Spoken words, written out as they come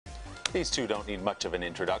These two don't need much of an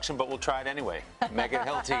introduction, but we'll try it anyway. Megan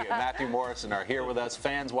Hilty and Matthew Morrison are here with us.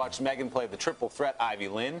 Fans watched Megan play the triple threat Ivy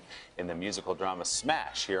Lynn in the musical drama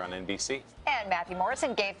Smash here on NBC. And Matthew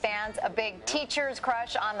Morrison gave fans a big teacher's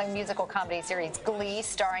crush on the musical comedy series Glee,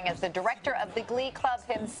 starring as the director of the Glee Club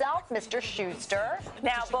himself, Mr. Schuster.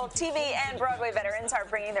 Now, both TV and Broadway veterans are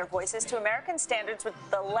bringing their voices to American standards with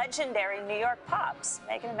the legendary New York Pops.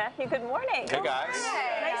 Megan and Matthew, good morning. Hey, guys.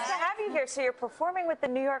 Hey. Nice to have you here. So you're performing with the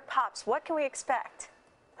New York Pops. What can we expect?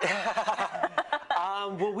 Well,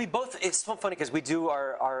 it's so funny because we do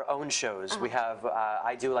our own shows. We have,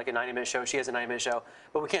 I do like a 90-minute show, she has a 90-minute show,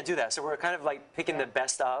 but we can't do that. So we're kind of like picking the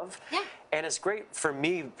best of. Yeah. And it's great for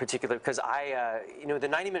me particularly because you know, the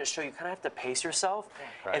 90-minute show, you kind of have to pace yourself.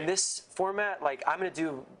 Yeah. Right. And this format, like I'm going to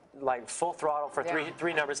do like full throttle for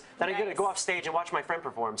three numbers. Then I'm going to go off stage and watch my friend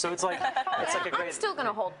perform. So it's like, it's like a great... I'm still going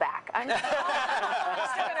to hold back. I'm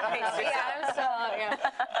still going to pace yourself.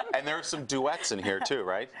 And there are some duets in here too,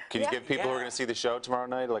 right? Can you give people who are going to see the show tomorrow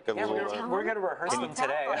night like a little... We're going to rehearse them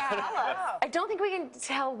today. I don't think we can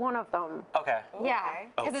tell one of them. Okay. Yeah,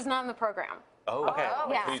 because it's not in the program. Oh, okay.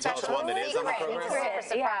 Yeah. Can you tell us one that is on the program?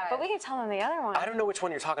 Yeah, but we can tell them the other one. I don't know which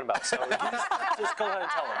one you're talking about, so just go ahead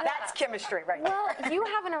and tell them. That's chemistry right now. Well, you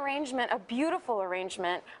have an arrangement, a beautiful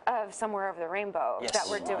arrangement of Somewhere Over the Rainbow that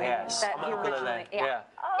we're doing. That you originally, Do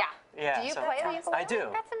you play the ukulele? I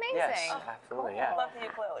do. That's amazing. Yes, absolutely, I love the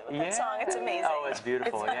ukulele with that song. It's amazing. Oh, it's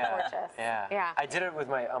beautiful. It's gorgeous. Yeah. I did it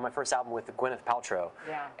with on my first album with Gwyneth Paltrow.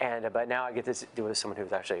 Yeah. And but now I get to do it with someone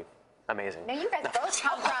who's actually amazing. Now you guys both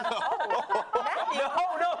come from. No.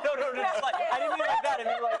 It's like, I didn't mean like that. I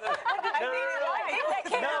mean like that.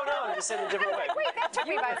 No. Just in a different way. Wait, that took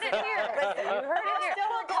me by surprise. Listen, you heard it here.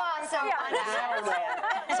 Still a gloss on that.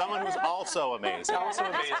 Someone who's also amazing. Also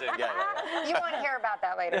amazing. Yeah. You want to hear about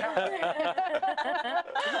that later.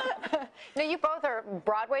 Now, you both are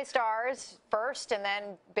Broadway stars first and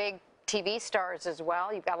then big TV stars as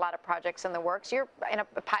well. You've got a lot of projects in the works. You're in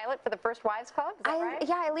a pilot for the First Wives Club, is that right?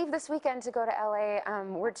 Yeah, I leave this weekend to go to LA.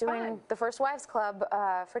 We're doing the First Wives Club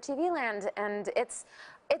for TV Land, and it's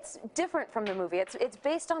different from the movie. It's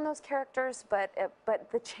based on those characters, but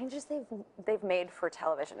the changes they've made for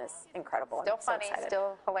television is incredible. Still funny,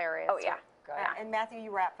 still hilarious. Oh yeah. And Matthew,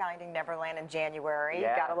 you wrap Finding Neverland in January.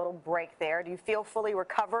 Yeah. You got a little break there. Do you feel fully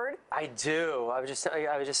recovered? I do. I just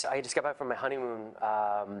got back from my honeymoon.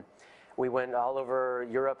 We went all over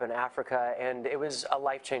Europe and Africa, and it was a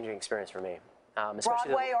life-changing experience for me.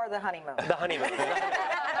 Broadway or the honeymoon? The honeymoon.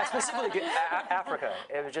 Specifically Africa.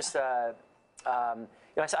 It was just, you know,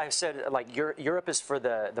 I said, like, Europe is for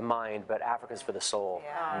the mind, but Africa is for the soul.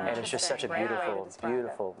 Yeah. And it's just such a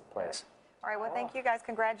beautiful place. All right, well, thank you guys.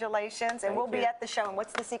 Congratulations. And we'll be at the show. And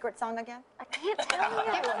what's the secret song again? I can't tell you.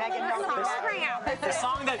 The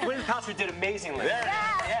song that Gwyneth Paltrow did amazingly.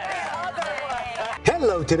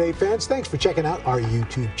 Hello, Today fans. Thanks for checking out our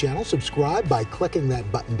YouTube channel. Subscribe by clicking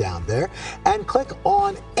that button down there and click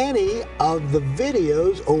on any of the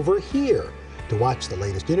videos over here to watch the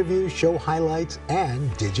latest interviews, show highlights,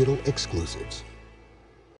 and digital exclusives.